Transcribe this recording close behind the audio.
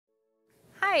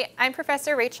Hi, I'm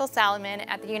Professor Rachael Salamon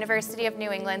at the University of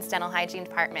New England's Dental Hygiene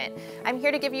Department. I'm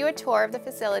here to give you a tour of the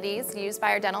facilities used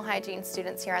by our dental hygiene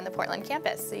students here on the Portland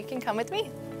campus, so you can come with me.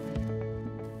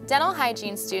 Dental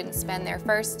hygiene students spend their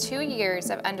first 2 years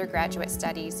of undergraduate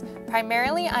studies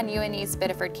primarily on UNE's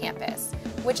Biddeford campus,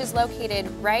 which is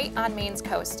located right on Maine's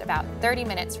coast, about 30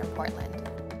 minutes from Portland.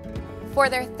 For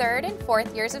their 3rd and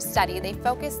 4th years of study, they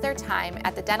focus their time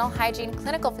at the dental hygiene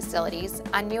clinical facilities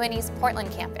on UNE's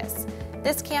Portland campus.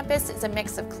 This campus is a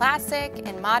mix of classic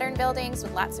and modern buildings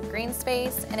with lots of green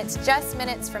space, and it's just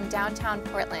minutes from downtown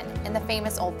Portland in the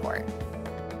famous Old Port.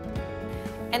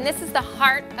 And this is the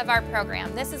heart of our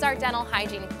program. This is our dental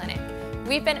hygiene clinic.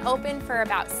 We've been open for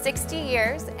about 60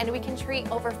 years, and we can treat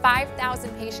over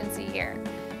 5,000 patients a year.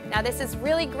 Now this is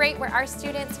really great where our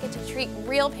students get to treat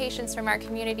real patients from our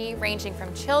community, ranging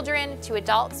from children to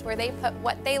adults, where they put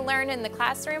what they learn in the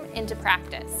classroom into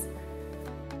practice.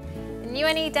 The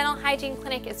UNE Dental Hygiene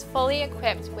Clinic is fully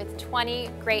equipped with 20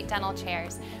 great dental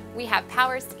chairs. We have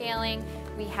power scaling,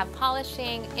 we have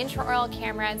polishing, intraoral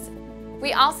cameras.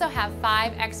 We also have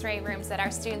 5 x-ray rooms that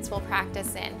our students will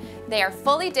practice in. They are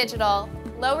fully digital,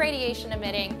 low radiation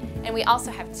emitting, and we also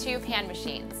have 2 pan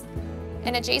machines.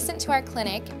 And adjacent to our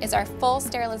clinic is our full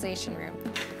sterilization room.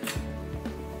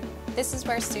 This is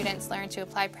where students learn to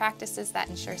apply practices that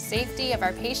ensure safety of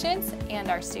our patients and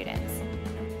our students.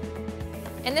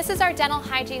 And this is our dental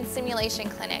hygiene simulation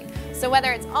clinic. So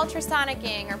whether it's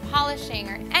ultrasonicking or polishing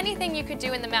or anything you could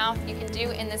do in the mouth, you can do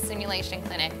in this simulation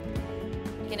clinic.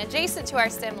 And adjacent to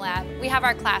our sim lab, we have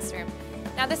our classroom.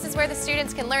 Now this is where the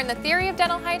students can learn the theory of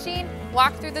dental hygiene,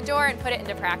 walk through the door and put it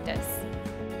into practice.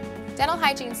 Dental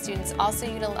hygiene students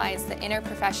also utilize the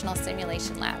interprofessional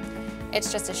simulation lab.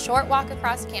 It's just a short walk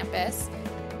across campus,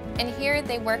 and here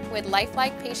they work with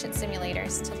lifelike patient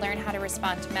simulators to learn how to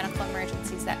respond to medical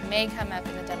emergencies that may come up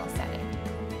in the dental setting.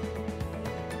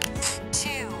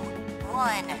 2,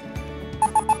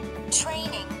 1.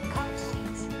 Training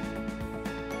complete.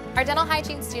 Our dental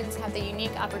hygiene students have the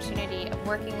unique opportunity of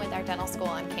working with our dental school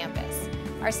on campus.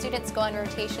 Our students go on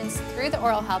rotations through the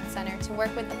Oral Health Center to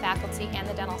work with the faculty and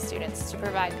the dental students to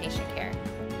provide patient care.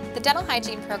 The dental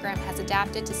hygiene program has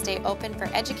adapted to stay open for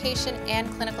education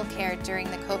and clinical care during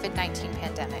the COVID-19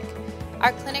 pandemic.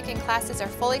 Our clinic and classes are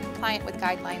fully compliant with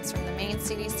guidelines from the Maine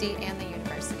CDC and the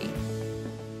university.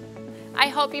 I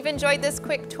hope you've enjoyed this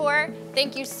quick tour.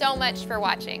 Thank you so much for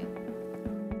watching.